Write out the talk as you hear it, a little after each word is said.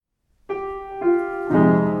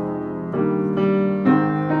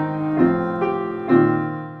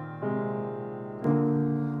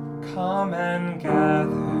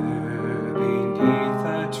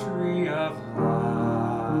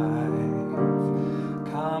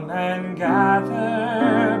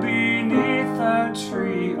gather beneath the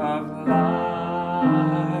tree of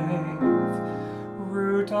life,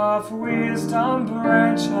 root of wisdom,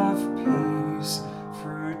 branch of peace,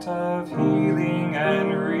 fruit of healing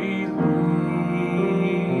and release.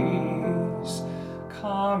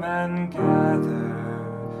 Come and gather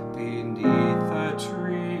beneath the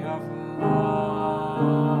tree of life.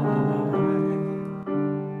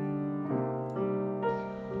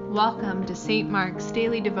 Welcome to St. Mark's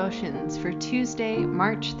Daily Devotions for Tuesday,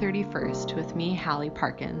 March 31st with me, Hallie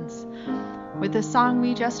Parkins. With the song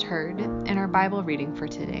we just heard and our Bible reading for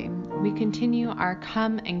today, we continue our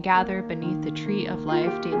Come and Gather Beneath the Tree of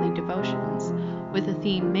Life daily devotions with the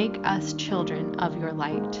theme, Make Us Children of Your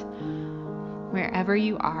Light. Wherever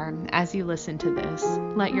you are, as you listen to this,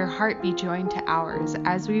 let your heart be joined to ours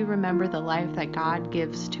as we remember the life that God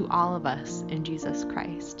gives to all of us in Jesus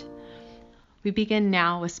Christ. We begin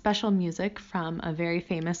now with special music from a very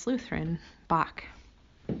famous Lutheran, Bach.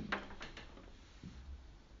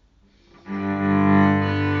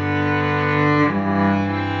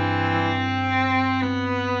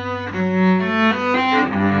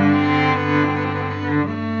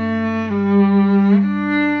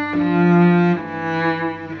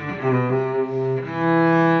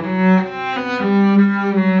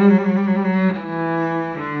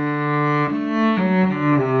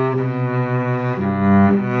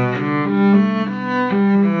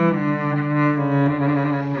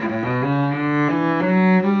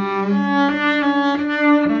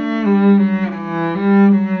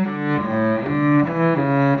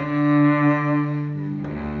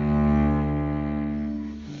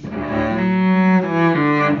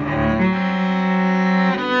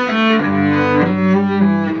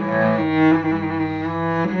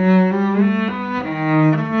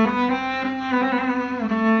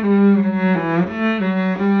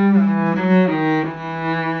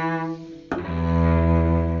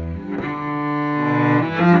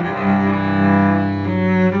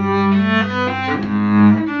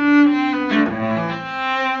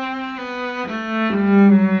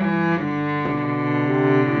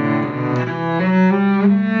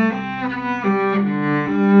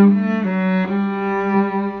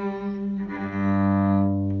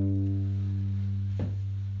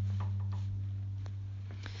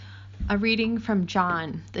 A reading from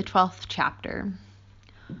John, the 12th chapter.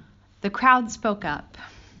 The crowd spoke up.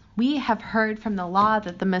 We have heard from the law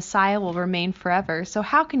that the Messiah will remain forever, so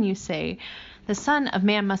how can you say, the Son of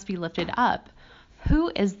Man must be lifted up?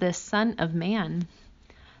 Who is this Son of Man?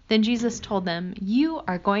 Then Jesus told them, You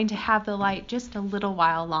are going to have the light just a little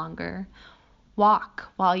while longer.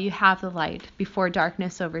 Walk while you have the light, before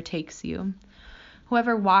darkness overtakes you.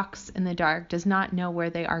 Whoever walks in the dark does not know where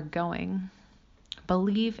they are going.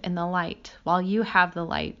 Believe in the light while you have the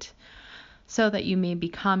light, so that you may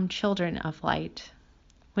become children of light.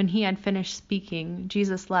 When he had finished speaking,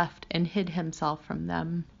 Jesus left and hid himself from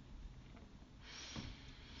them.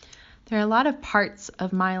 There are a lot of parts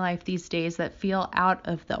of my life these days that feel out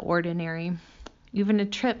of the ordinary. Even a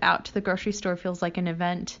trip out to the grocery store feels like an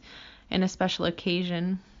event and a special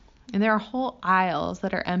occasion. And there are whole aisles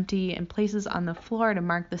that are empty and places on the floor to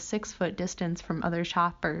mark the 6-foot distance from other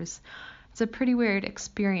shoppers. It's a pretty weird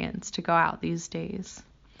experience to go out these days.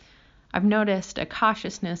 I've noticed a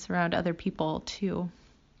cautiousness around other people too.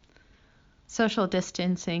 Social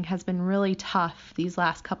distancing has been really tough these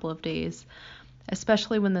last couple of days,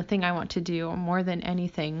 especially when the thing I want to do more than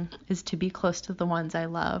anything is to be close to the ones I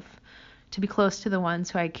love, to be close to the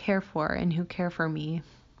ones who I care for and who care for me.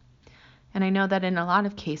 And I know that in a lot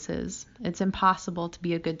of cases, it's impossible to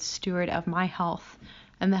be a good steward of my health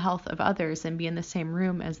and the health of others and be in the same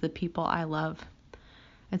room as the people I love.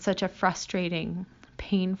 It's such a frustrating,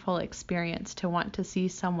 painful experience to want to see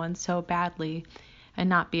someone so badly and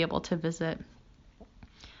not be able to visit.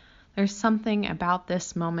 There's something about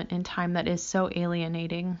this moment in time that is so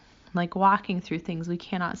alienating, like walking through things we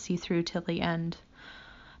cannot see through till the end.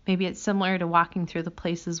 Maybe it's similar to walking through the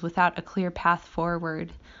places without a clear path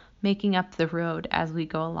forward, making up the road as we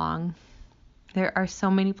go along. There are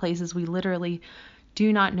so many places we literally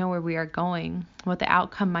do not know where we are going, what the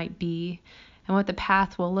outcome might be, and what the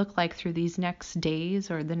path will look like through these next days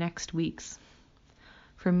or the next weeks.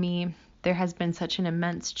 For me, there has been such an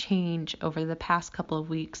immense change over the past couple of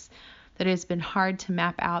weeks that it has been hard to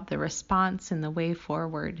map out the response and the way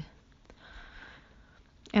forward.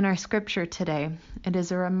 In our scripture today, it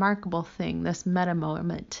is a remarkable thing, this meta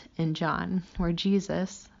moment in John, where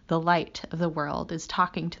Jesus, the light of the world, is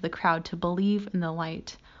talking to the crowd to believe in the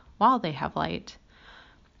light while they have light.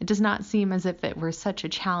 It does not seem as if it were such a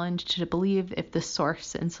challenge to believe if the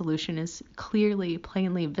source and solution is clearly,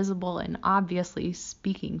 plainly visible and obviously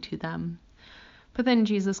speaking to them. But then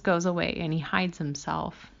Jesus goes away and he hides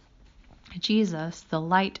himself. Jesus, the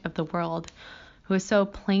light of the world, who is so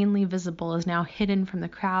plainly visible, is now hidden from the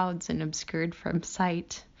crowds and obscured from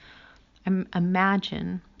sight.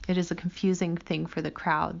 Imagine it is a confusing thing for the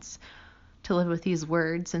crowds to live with these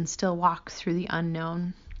words and still walk through the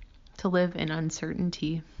unknown, to live in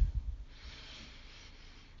uncertainty.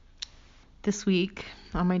 This week,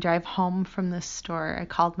 on my drive home from the store, I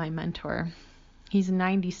called my mentor. He's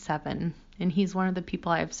 97, and he's one of the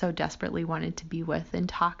people I've so desperately wanted to be with and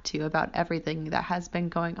talk to about everything that has been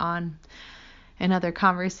going on. In other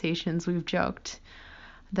conversations, we've joked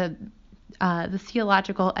that the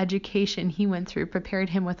theological education he went through prepared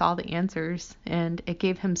him with all the answers, and it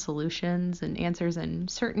gave him solutions and answers and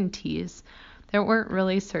certainties that weren't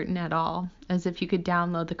really certain at all, as if you could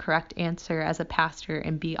download the correct answer as a pastor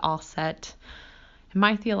and be all set. And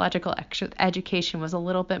my theological education was a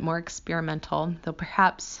little bit more experimental, though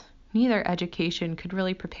perhaps neither education could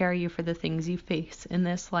really prepare you for the things you face in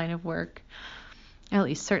this line of work, at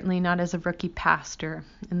least certainly not as a rookie pastor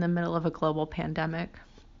in the middle of a global pandemic.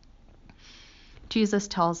 Jesus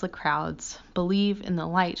tells the crowds, "Believe in the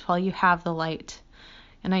light while you have the light."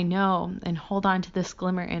 And I know and hold on to this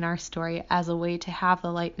glimmer in our story as a way to have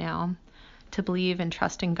the light now, to believe and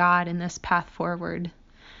trust in God in this path forward.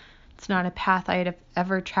 It's not a path I had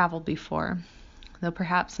ever traveled before, though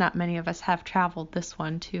perhaps not many of us have traveled this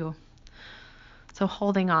one too. So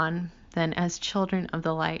holding on, then, as children of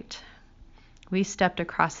the light, we stepped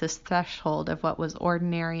across this threshold of what was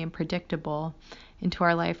ordinary and predictable into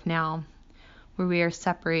our life now, where we are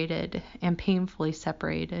separated and painfully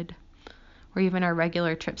separated, where even our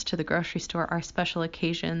regular trips to the grocery store are special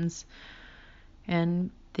occasions,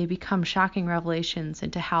 and they become shocking revelations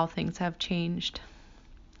into how things have changed.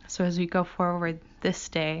 So as we go forward this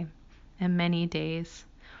day and many days,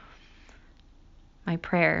 my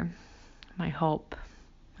prayer, my hope,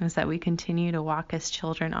 is that we continue to walk as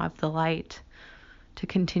children of the light, to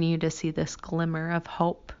continue to see this glimmer of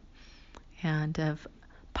hope and of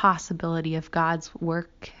possibility of God's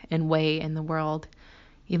work and way in the world,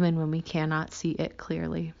 even when we cannot see it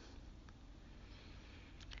clearly.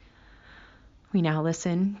 We now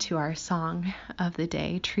listen to our song of the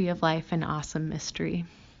day, Tree of Life, an Awesome Mystery.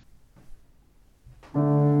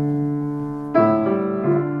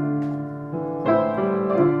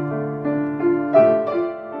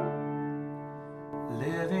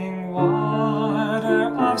 Living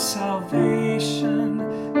water of salvation,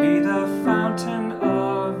 be the fountain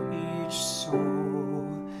of each soul,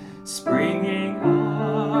 springing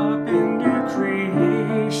up in new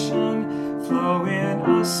creation, flow in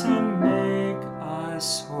us and make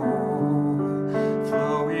us whole,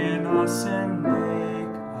 flow in us and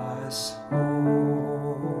make us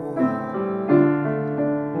whole.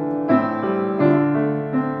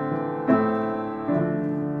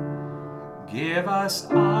 Give us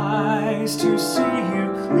eyes to see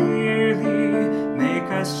you clearly, make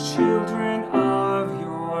us children of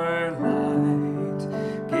your light.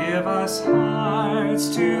 Give us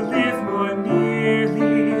hearts to live more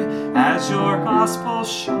nearly, as your gospel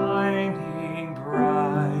shining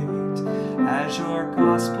bright, as your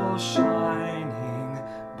gospel shining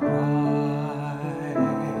bright.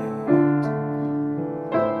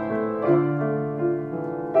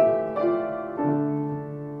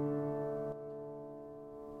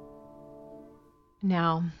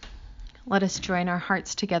 Now, let us join our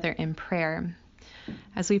hearts together in prayer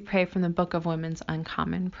as we pray from the Book of Women's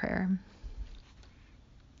Uncommon Prayer.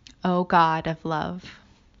 O God of love,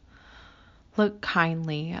 look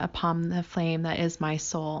kindly upon the flame that is my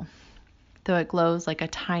soul, though it glows like a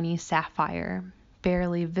tiny sapphire,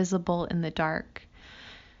 barely visible in the dark.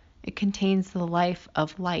 It contains the life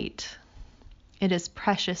of light. It is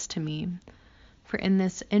precious to me, for in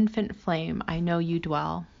this infant flame I know you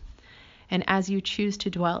dwell. And as you choose to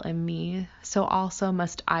dwell in me, so also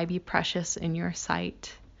must I be precious in your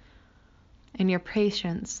sight. In your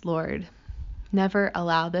patience, Lord, never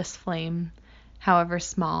allow this flame, however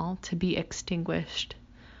small, to be extinguished.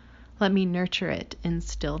 Let me nurture it in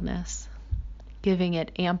stillness, giving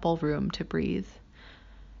it ample room to breathe.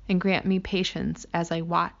 And grant me patience as I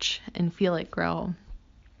watch and feel it grow,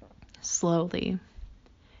 slowly,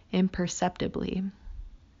 imperceptibly,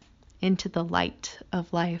 into the light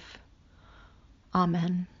of life.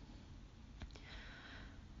 Amen.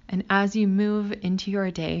 And as you move into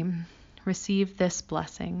your day, receive this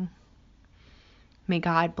blessing. May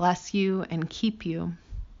God bless you and keep you.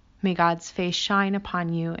 May God's face shine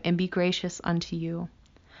upon you and be gracious unto you.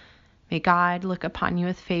 May God look upon you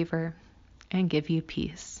with favor and give you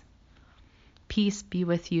peace. Peace be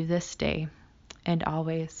with you this day and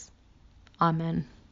always. Amen.